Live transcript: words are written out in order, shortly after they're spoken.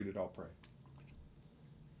muted, I'll pray.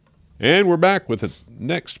 And we're back with the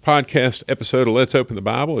next podcast episode of Let's Open the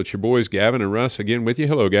Bible. It's your boys, Gavin and Russ, again with you.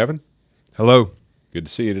 Hello, Gavin. Hello. Good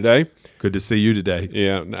to see you today. Good to see you today.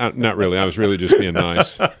 Yeah, not really. I was really just being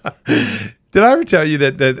nice. Did I ever tell you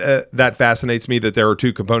that fascinates me, that there are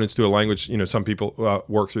two components to a language? You know, some people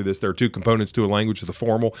work through this. There are two components to a language: the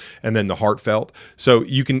formal and then the heartfelt. So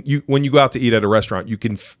when you go out to eat at a restaurant, you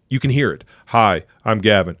can hear it. Hi, I'm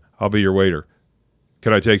Gavin. I'll be your waiter.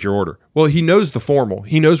 Can I take your order? Well, he knows the formal.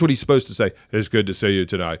 He knows what he's supposed to say. It's good to see you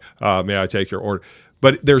tonight. May I take your order?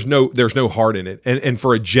 But there's no heart in it. And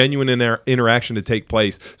for a genuine interaction to take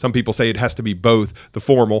place, some people say it has to be both the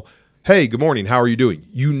formal. Hey, good morning. How are you doing?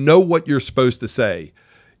 You know what you're supposed to say,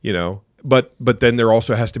 you know. But then there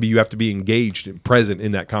also has to be, you have to be engaged and present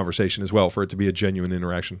in that conversation as well for it to be a genuine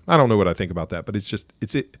interaction. I don't know what I think about that, but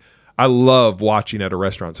it's it. I love watching at a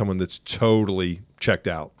restaurant someone that's totally checked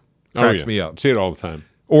out. Cracks me up. See it all the time.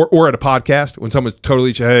 Or at a podcast when someone's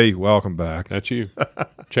totally, hey, welcome back. That's you.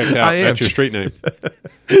 Checked out. That's your street name.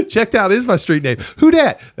 Checked out is my street name. Who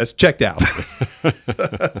dat? That's checked out.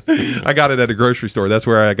 I got it at a grocery store. That's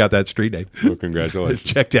where I got that street name. Well, congratulations.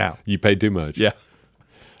 Checked out. You paid too much. Yeah.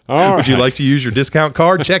 All right. Would you like to use your discount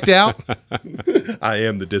card? Checked out. I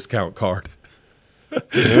am the discount card.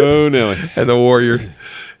 Oh, Nelly. And the warrior.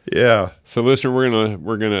 Yeah. So, listener,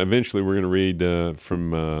 we're gonna read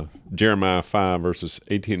from Jeremiah 5 verses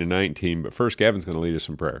 18 and 19. But first, Gavin's going to lead us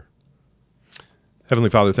in prayer. Heavenly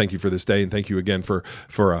Father, thank you for this day, and thank you again for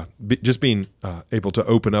just being able to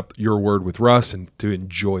open up your word with Russ and to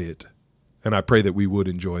enjoy it. And I pray that we would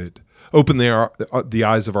enjoy it. Open the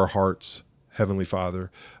eyes of our hearts, Heavenly Father,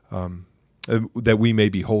 that we may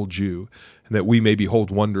behold you, and that we may behold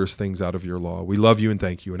wondrous things out of your law. We love you and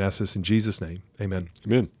thank you, and ask this in Jesus' name. Amen.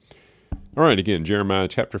 Amen. All right, again, Jeremiah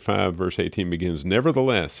chapter 5, verse 18 begins,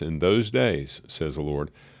 Nevertheless, in those days, says the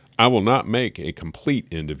Lord, I will not make a complete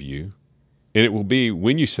end of you, and it will be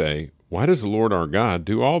when you say, Why does the Lord our God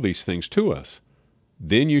do all these things to us?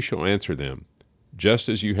 Then you shall answer them, Just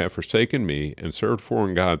as you have forsaken me and served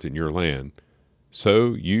foreign gods in your land,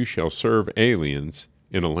 so you shall serve aliens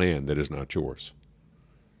in a land that is not yours.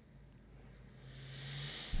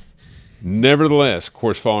 Nevertheless, of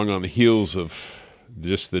course, following on the heels of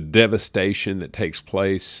just the devastation that takes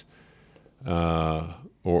place,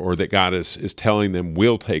 or that God is telling them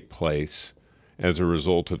will take place as a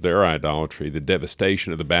result of their idolatry, the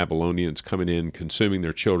devastation of the Babylonians coming in, consuming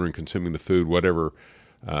their children, consuming the food, whatever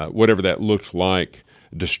that looked like,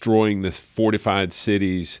 destroying the fortified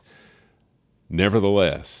cities.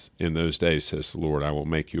 Nevertheless, in those days, says the Lord, I will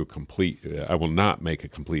not make a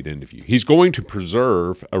complete end of you. He's going to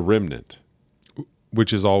preserve a remnant.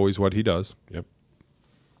 Which is always what he does. Yep.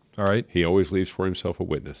 All right. He always leaves for himself a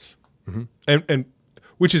witness. Mm-hmm. And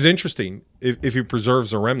which is interesting. If he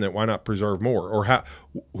preserves a remnant, why not preserve more? Or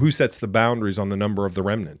who sets the boundaries on the number of the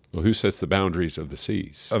remnant? Well, who sets the boundaries of the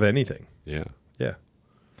seas? Of anything. Yeah. Yeah.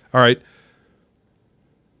 All right.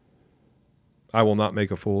 I will not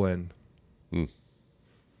make a full end.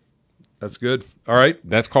 That's good. All right.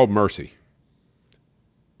 That's called mercy.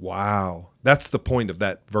 Wow. That's the point of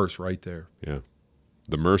that verse right there. Yeah.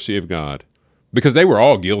 The mercy of God. Because they were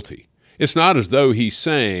all guilty. It's not as though he's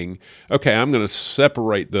saying, okay, I'm going to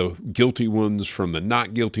separate the guilty ones from the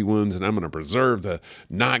not guilty ones, and I'm going to preserve the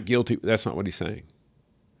not guilty. That's not what he's saying.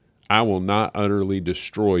 I will not utterly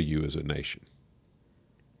destroy you as a nation.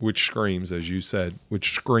 Which screams, as you said,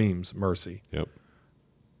 which screams mercy. Yep.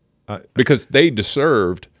 Because they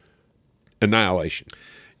deserved annihilation.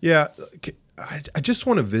 Yeah. I just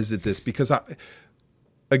want to visit this because,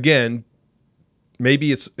 again,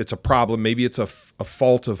 maybe it's a problem, maybe it's a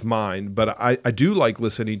fault of mine, but I do like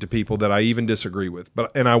listening to people that I even disagree with.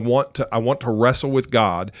 And I want to wrestle with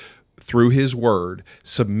God through His Word,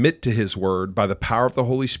 submit to His Word by the power of the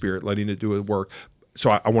Holy Spirit, letting it do its work. So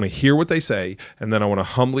I want to hear what they say, and then I want to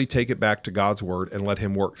humbly take it back to God's Word and let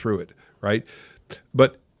Him work through it, right?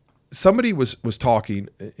 But somebody was talking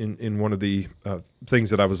in one of the things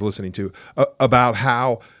that I was listening to about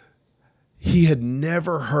how he had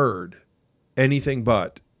never heard anything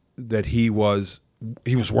but that he was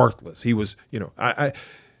worthless. He was,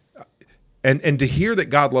 and to hear that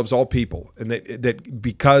God loves all people, and that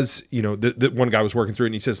because, that one guy was working through it,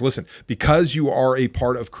 and he says, listen, because you are a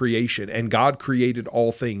part of creation and God created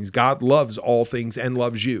all things, God loves all things and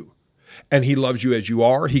loves you. And He loves you as you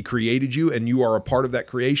are. He created you, and you are a part of that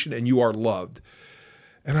creation, and you are loved.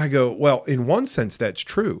 And I go, well, in one sense, that's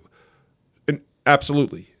true. And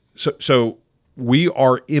absolutely. So we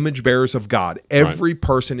are image bearers of God. Every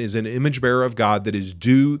person is an image bearer of God that is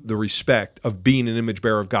due the respect of being an image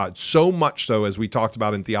bearer of God. So much so, as we talked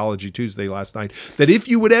about in Theology Tuesday last night, that if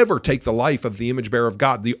you would ever take the life of the image bearer of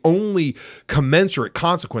God, the only commensurate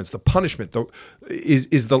consequence, the punishment,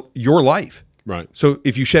 is your life. Right. So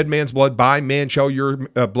if you shed man's blood, by man shall your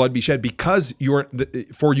blood be shed, because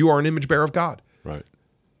for you are an image bearer of God. Right.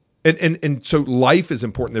 And so life is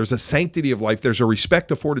important. There's a sanctity of life. There's a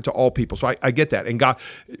respect afforded to all people. So I get that. And God,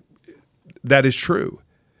 that is true.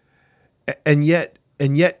 And yet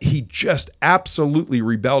he just absolutely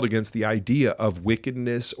rebelled against the idea of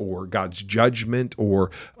wickedness or God's judgment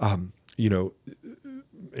or,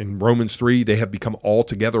 in Romans 3, they have become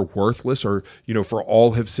altogether worthless, or, for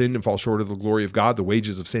all have sinned and fall short of the glory of God. The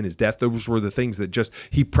wages of sin is death. Those were the things that just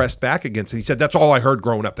he pressed back against. And he said, that's all I heard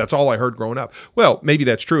growing up. That's all I heard growing up. Well, maybe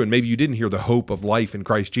that's true. And maybe you didn't hear the hope of life in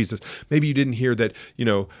Christ Jesus. Maybe you didn't hear that,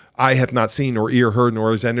 eye hath not seen nor ear heard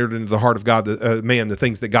nor has entered into the heart of God, the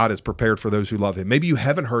things that God has prepared for those who love him. Maybe you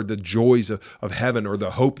haven't heard the joys of heaven or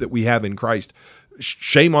the hope that we have in Christ.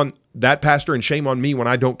 Shame on that pastor and shame on me when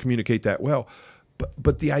I don't communicate that well.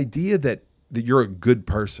 But the idea that you're a good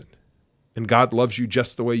person and God loves you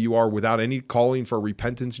just the way you are without any calling for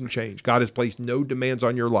repentance and change, God has placed no demands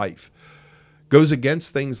on your life, goes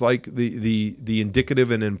against things like the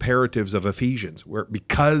indicative and imperatives of Ephesians, where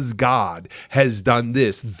because God has done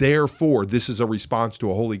this, therefore this is a response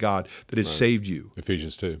to a holy God that has saved you.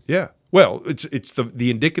 Ephesians 2. Yeah. Well, it's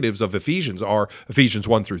the indicatives of Ephesians are Ephesians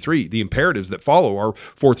 1 through 3. The imperatives that follow are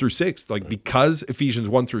 4 through 6. Because Ephesians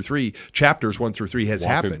 1 through 3, chapters 1 through 3 has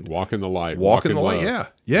happened. Walk in the light. Walk in the light. Yeah.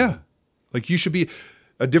 Yeah. You should be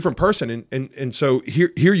a different person. And so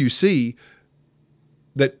here you see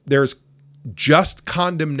that there's just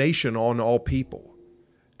condemnation on all people.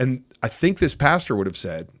 And I think this pastor would have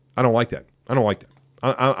said, I don't like that. I don't like that.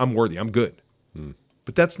 I'm worthy. I'm good.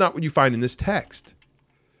 But that's not what you find in this text.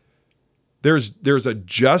 There's a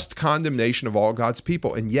just condemnation of all God's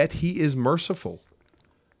people, and yet he is merciful.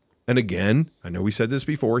 And again, I know we said this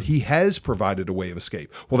before, he has provided a way of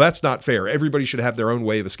escape. Well, that's not fair. Everybody should have their own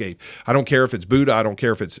way of escape. I don't care if it's Buddha. I don't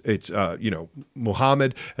care if it's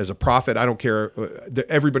Muhammad as a prophet. I don't care.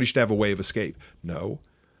 Everybody should have a way of escape. No.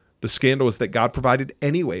 The scandal is that God provided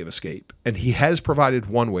any way of escape, and he has provided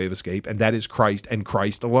one way of escape, and that is Christ and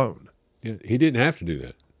Christ alone. Yeah, he didn't have to do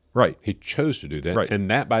that. Right. He chose to do that. Right. And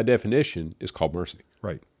that, by definition, is called mercy.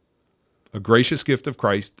 Right. A gracious gift of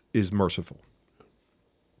Christ is merciful.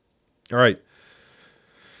 All right.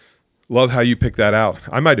 Love how you picked that out.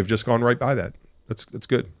 I might have just gone right by that. That's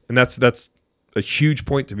good. And that's a huge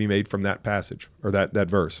point to be made from that passage or that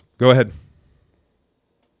verse. Go ahead.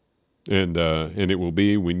 And it will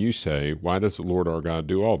be when you say, why does the Lord our God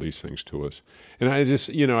do all these things to us? And I just,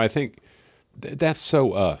 I think that's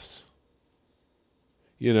so us.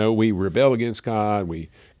 We rebel against God.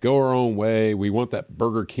 We go our own way. We want that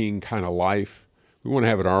Burger King kind of life. We want to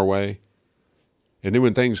have it our way. And then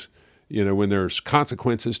when things, when there's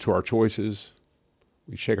consequences to our choices,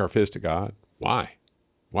 we shake our fist at God. Why?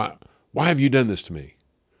 Why have you done this to me?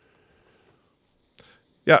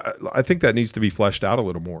 Yeah, I think that needs to be fleshed out a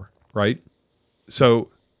little more, right?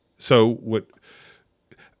 So what?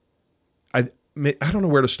 I don't know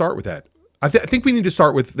where to start with that. I think we need to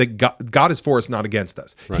start with that God is for us, not against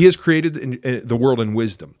us. Right. He has created the world in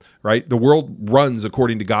wisdom, right? The world runs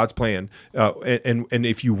according to God's plan, and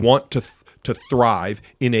if you want to thrive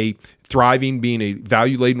in a thriving being a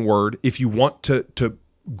value-laden word, if you want to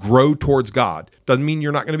grow towards God, doesn't mean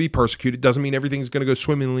you're not going to be persecuted. Doesn't mean everything's going to go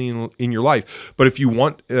swimmingly in your life. But if you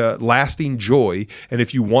want lasting joy, and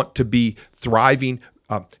if you want to be thriving,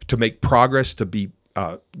 to make progress, to be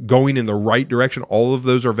going in the right direction, all of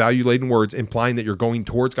those are value-laden words implying that you're going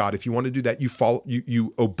towards God. If you want to do that,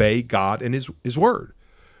 you obey God and his word,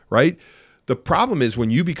 right? The problem is when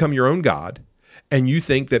you become your own God and you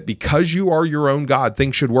think that because you are your own God,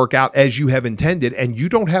 things should work out as you have intended, and you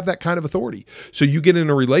don't have that kind of authority. So you get in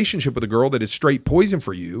a relationship with a girl that is straight poison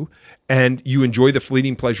for you, and you enjoy the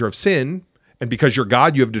fleeting pleasure of sin. And because you're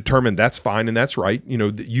God, you have determined that's fine and that's right.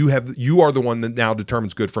 You are the one that now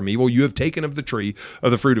determines good from evil. You have taken of the tree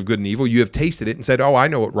of the fruit of good and evil. You have tasted it and said, oh, I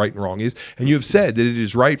know what right and wrong is. And you have said that it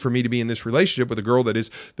is right for me to be in this relationship with a girl that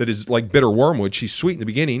is like bitter wormwood. She's sweet in the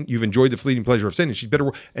beginning. You've enjoyed the fleeting pleasure of sin, and she's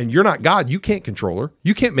bitter. And you're not God. You can't control her.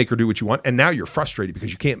 You can't make her do what you want. And now you're frustrated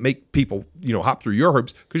because you can't make people, hop through your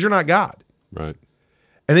hoops because you're not God. Right.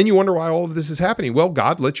 And then you wonder why all of this is happening. Well,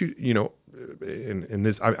 God let you, in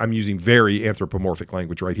this, I'm using very anthropomorphic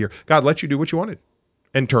language right here. God let you do what you wanted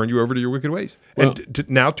and turn you over to your wicked ways. Well, and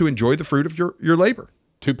now to enjoy the fruit of your labor.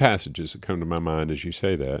 Two passages that come to my mind as you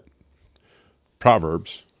say that.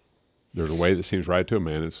 Proverbs There's a way that seems right to a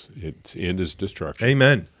man. Its end is destruction.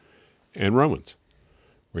 Amen. And Romans,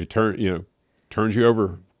 where he turns you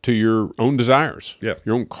over to your own desires, Yeah.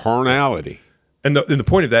 your own carnality. And the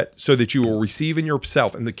point of that, so that you will receive in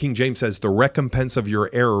yourself, and the King James says, the recompense of your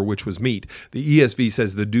error, which was meat. The ESV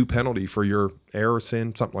says the due penalty for your error,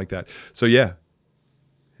 sin, something like that. So yeah.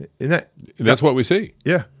 That's what we see.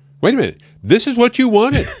 Yeah. Wait a minute. This is what you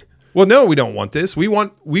wanted. Well, no, we don't want this. We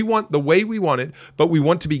want the way we want it, but we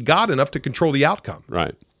want to be God enough to control the outcome.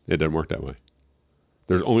 Right. It doesn't work that way.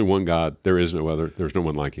 There's only one God. There is no other. There's no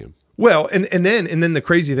one like him. Well, and then the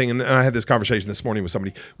crazy thing, and I had this conversation this morning with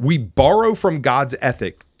somebody, we borrow from God's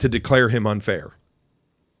ethic to declare him unfair.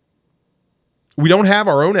 We don't have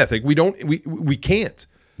our own ethic. We can't.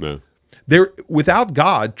 No. Without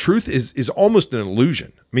God, truth is almost an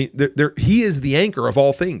illusion. I mean, he is the anchor of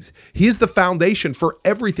all things. He is the foundation for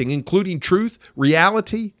everything, including truth,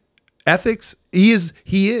 reality, ethics. He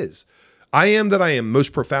is. I am that I am,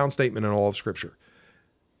 most profound statement in all of Scripture.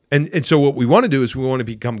 And so what we want to do is we want to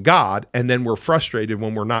become God, and then we're frustrated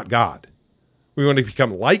when we're not God. We want to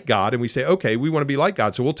become like God, and we say, okay, we want to be like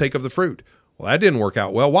God, so we'll take of the fruit. Well, that didn't work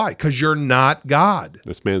out well. Why? Because you're not God.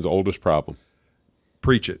 That's man's oldest problem.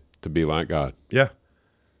 Preach it. To be like God. Yeah.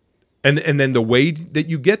 And then the way that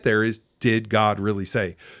you get there is, did God really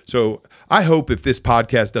say? So I hope if this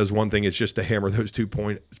podcast does one thing, it's just to hammer those 2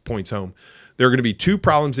 points home. There are going to be two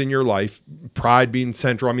problems in your life, pride being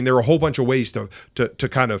central. I mean, there are a whole bunch of ways to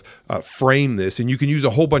kind of frame this, and you can use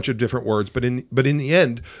a whole bunch of different words. But in the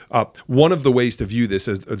end, one of the ways to view this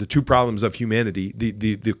as the two problems of humanity,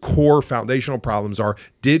 the core foundational problems are: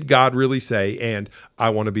 did God really say? And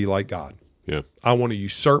I want to be like God. Yeah, I want to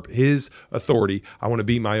usurp his authority. I want to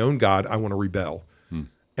be my own God. I want to rebel.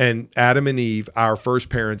 And Adam and Eve, our first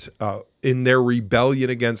parents, in their rebellion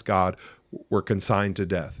against God, were consigned to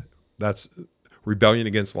death. That's rebellion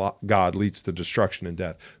against God leads to destruction and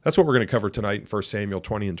death. That's what we're going to cover tonight in 1 Samuel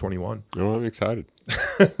 20 and 21. Oh, I'm excited.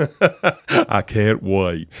 I can't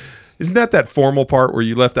wait. Isn't that formal part where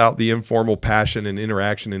you left out the informal passion and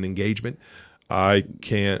interaction and engagement? I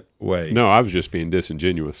can't wait. No, I was just being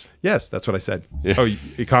disingenuous. Yes, that's what I said. Yeah. Oh,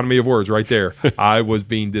 economy of words right there. I was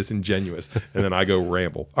being disingenuous. And then I go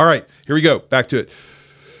ramble. All right, here we go. Back to it.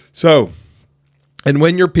 So, and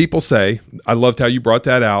when your people say, I loved how you brought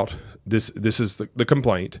that out. This is the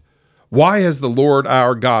complaint. Why has the Lord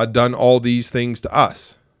our God done all these things to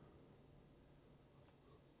us?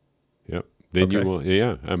 Yep. Then Okay. you will.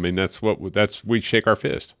 Yeah. I mean, we shake our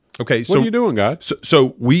fist. Okay, What are you doing, God?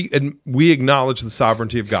 So we acknowledge the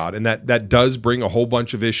sovereignty of God, and that does bring a whole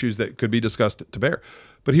bunch of issues that could be discussed to bear.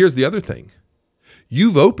 But here's the other thing: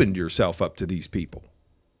 you've opened yourself up to these people,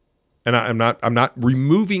 and I'm not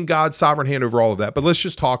removing God's sovereign hand over all of that. But let's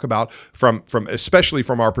just talk about from especially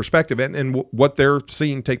from our perspective and what they're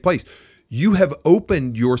seeing take place. You have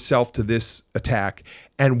opened yourself to this attack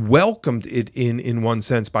and welcomed it in one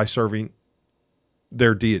sense by serving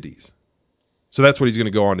their deities. So that's what he's going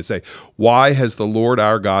to go on to say. Why has the Lord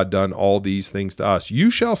our God done all these things to us? You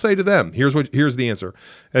shall say to them, here's the answer.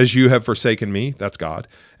 As you have forsaken me, that's God,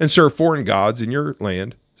 and serve foreign gods in your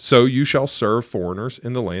land, so you shall serve foreigners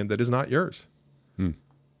in the land that is not yours. You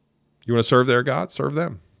want to serve their gods? Serve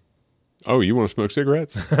them. Oh, you want to smoke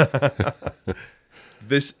cigarettes?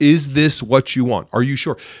 Is this what you want? Are you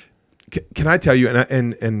sure? Can I tell you,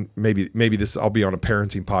 and maybe this, I'll be on a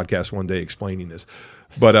parenting podcast one day explaining this,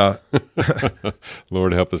 but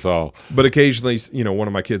Lord help us all. But occasionally, one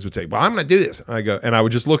of my kids would say, well, I'm going to do this. And I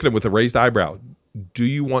would just look at him with a raised eyebrow. Do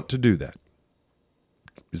you want to do that?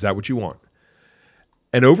 Is that what you want?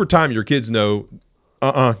 And over time, your kids know,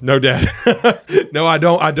 no, Dad. No, I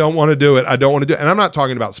don't want to do it. I don't want to do it. And I'm not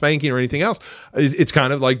talking about spanking or anything else. It's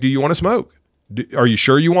kind of like, do you want to smoke? Are you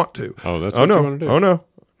sure you want to? Oh, that's what you want to do. Oh, no.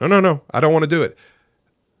 No. I don't want to do it.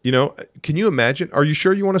 Can you imagine? Are you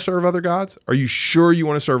sure you want to serve other gods? Are you sure you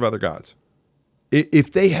want to serve other gods?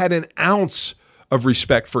 If they had an ounce of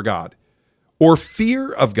respect for God or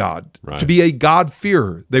fear of God, right, to be a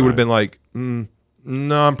God-fearer, they would have been like, no,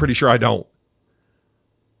 I'm pretty sure I don't.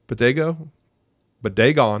 But they go, but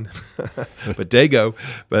they gone, but they go,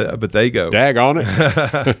 but they go. Dag on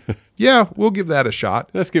it. Yeah, we'll give that a shot.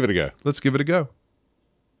 Let's give it a go. Let's give it a go.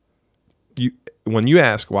 When you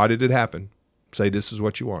ask, why did it happen? Say, this is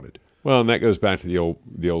what you wanted. Well, and that goes back to the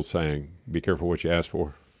old saying, be careful what you ask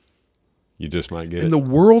for. You just might get it. And the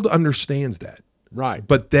world understands that. Right.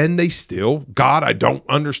 But then they still, God, I don't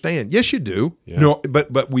understand. Yes, you do. Yeah. No,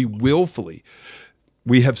 but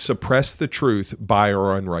we have suppressed the truth by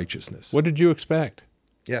our unrighteousness. What did you expect?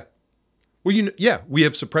 Yeah. Well, we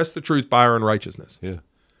have suppressed the truth by our unrighteousness. Yeah.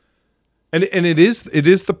 And it is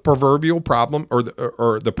the proverbial problem or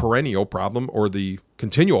the perennial problem or the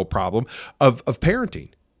continual problem of parenting.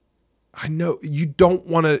 I know you don't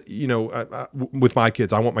want to, with my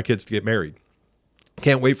kids, I want my kids to get married.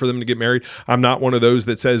 Can't wait for them to get married. I'm not one of those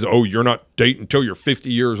that says, oh, you're not dating until you're 50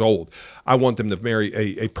 years old. I want them to marry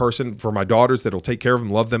a person for my daughters that'll take care of them,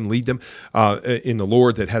 love them, lead them in the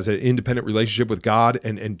Lord, that has an independent relationship with God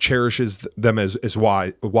and cherishes them as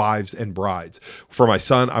wives and brides. For my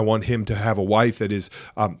son, I want him to have a wife that is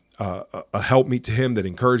a helpmeet to him, that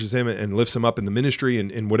encourages him and lifts him up in the ministry and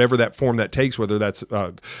in whatever that form that takes, whether that's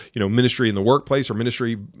ministry in the workplace or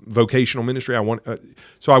ministry, vocational ministry. I want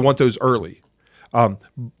those early.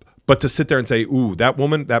 But to sit there and say, ooh, that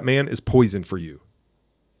woman, that man is poison for you.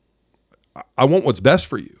 I want what's best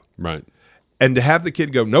for you. Right. And to have the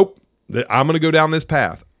kid go, nope, I'm going to go down this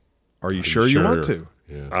path. Are you sure you want to?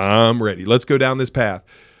 Yeah. I'm ready. Let's go down this path.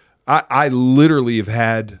 I literally have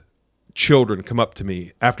had children come up to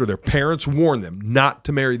me after their parents warned them not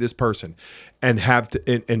to marry this person and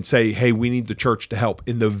and say, hey, we need the church to help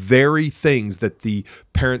in the very things that the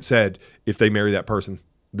parent said, if they marry that person,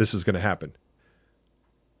 this is going to happen.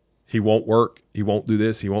 He won't work. He won't do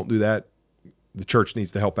this. He won't do that. The church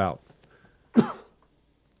needs to help out.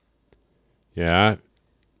 Yeah.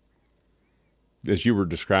 As you were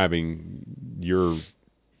describing your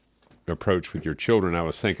approach with your children, I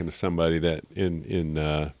was thinking of somebody that in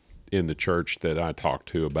the church that I talked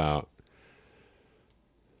to about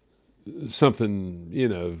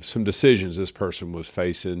something, some decisions this person was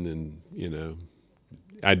facing, and,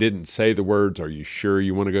 I didn't say the words, are you sure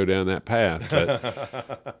you want to go down that path?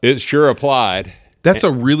 But it sure applied. That's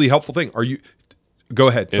a really helpful thing. Go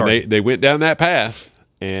ahead. Sorry. And they went down that path,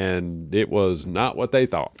 and it was not what they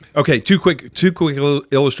thought. Okay, two quick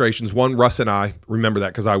illustrations. One, Russ and I remember that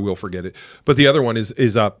because I will forget it. But the other one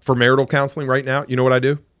is for marital counseling right now. You know what I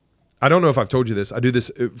do? I don't know if I've told you this. I do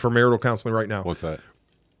this for marital counseling right now. What's that?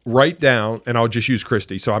 Write down, and I'll just use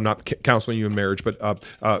Christy, so I'm not counseling you in marriage, but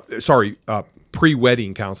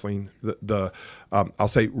pre-wedding counseling. I'll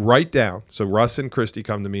say write down. So Russ and Christy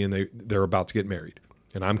come to me, and they're about to get married,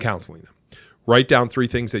 and I'm counseling them. Write down 3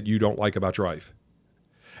 things that you don't like about your wife.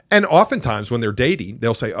 And oftentimes when they're dating,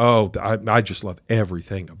 they'll say, oh, I just love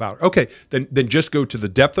everything about her. Okay, then just go to the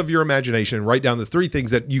depth of your imagination and write down the 3 things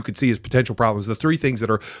that you could see as potential problems, the 3 things that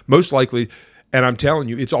are most likely, and I'm telling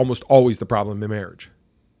you, it's almost always the problem in marriage.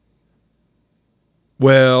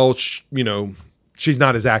 Well, she's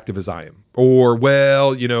not as active as I am. Or,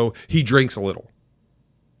 well, he drinks a little.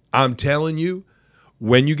 I'm telling you,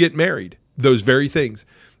 when you get married, those very things.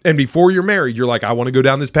 And before you're married, you're like, I want to go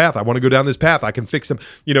down this path. I want to go down this path. I can fix them.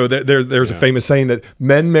 There's a famous saying that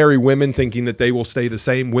men marry women thinking that they will stay the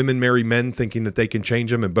same. Women marry men thinking that they can change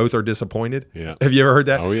them, and both are disappointed. Yeah. Have you ever heard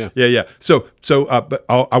that? Oh, yeah. Yeah. So, but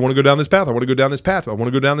I want to go down this path. I want to go down this path. I want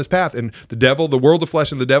to go down this path. And the devil, the world, the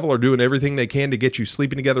flesh, and the devil are doing everything they can to get you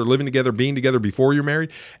sleeping together, living together, being together before you're married.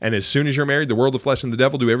 And as soon as you're married, the world, the flesh, and the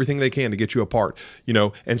devil do everything they can to get you apart.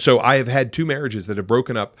 And so I have had 2 marriages that have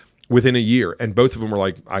broken up within a year, and both of them were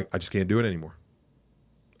like, I just can't do it anymore.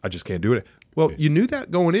 I just can't do it. Well, you knew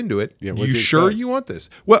that going into it. Yeah, you sure you want this?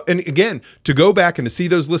 Well, and again, to go back and to see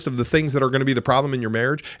those lists of the things that are going to be the problem in your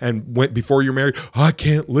marriage, and before you're married, I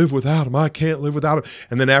can't live without him. I can't live without him.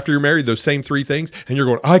 And then after you're married, those same 3 things, and you're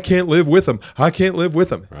going, I can't live with him. I can't live with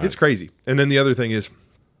him. Right. It's crazy. And then the other thing is,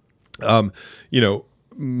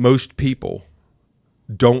 most people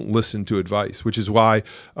don't listen to advice, which is why,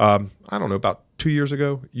 I don't know, about 2 years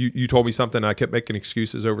ago, you told me something. I kept making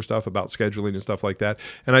excuses over stuff about scheduling and stuff like that.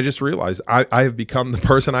 And I just realized I have become the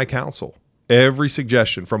person I counsel. Every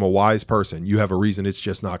suggestion from a wise person, you have a reason it's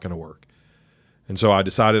just not going to work. And so I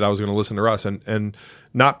decided I was going to listen to Russ, and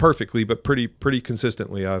not perfectly, but pretty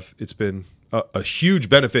consistently. It's been a huge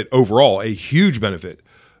benefit overall, a huge benefit,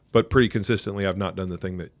 but pretty consistently I've not done the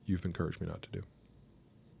thing that you've encouraged me not to do.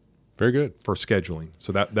 Very good. For scheduling.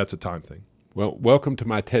 So that's a time thing. Well, welcome to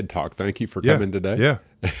my TED Talk. Thank you for coming today.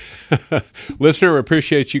 Yeah. Listener, we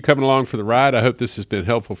appreciate you coming along for the ride. I hope this has been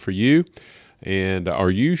helpful for you. And are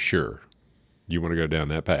you sure you want to go down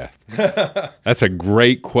that path? That's a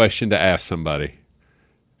great question to ask somebody.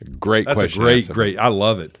 A great question. That's great. I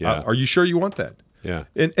love it. Yeah. Are you sure you want that? Yeah.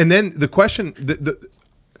 And then the question,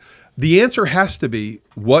 the answer has to be,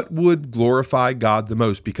 what would glorify God the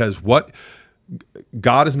most? Because what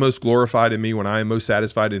God is most glorified in me when I am most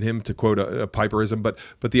satisfied in him, to quote a Piperism,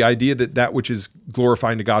 but the idea that which is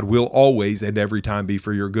glorifying to God will always and every time be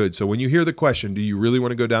for your good. So when you hear the question, do you really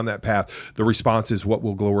want to go down that path? The response is, what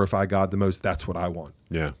will glorify God the most? That's what I want.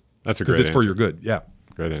 Yeah, that's a great answer. Because it's for your good. Yeah.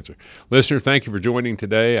 Great answer. Listener, thank you for joining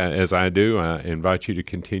today. As I do, I invite you to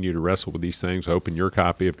continue to wrestle with these things. Open your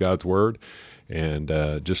copy of God's Word and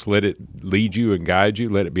just let it lead you and guide you.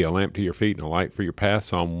 Let it be a lamp to your feet and a light for your path.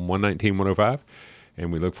 Psalm 119, 105.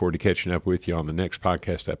 And we look forward to catching up with you on the next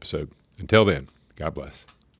podcast episode. Until then, God bless.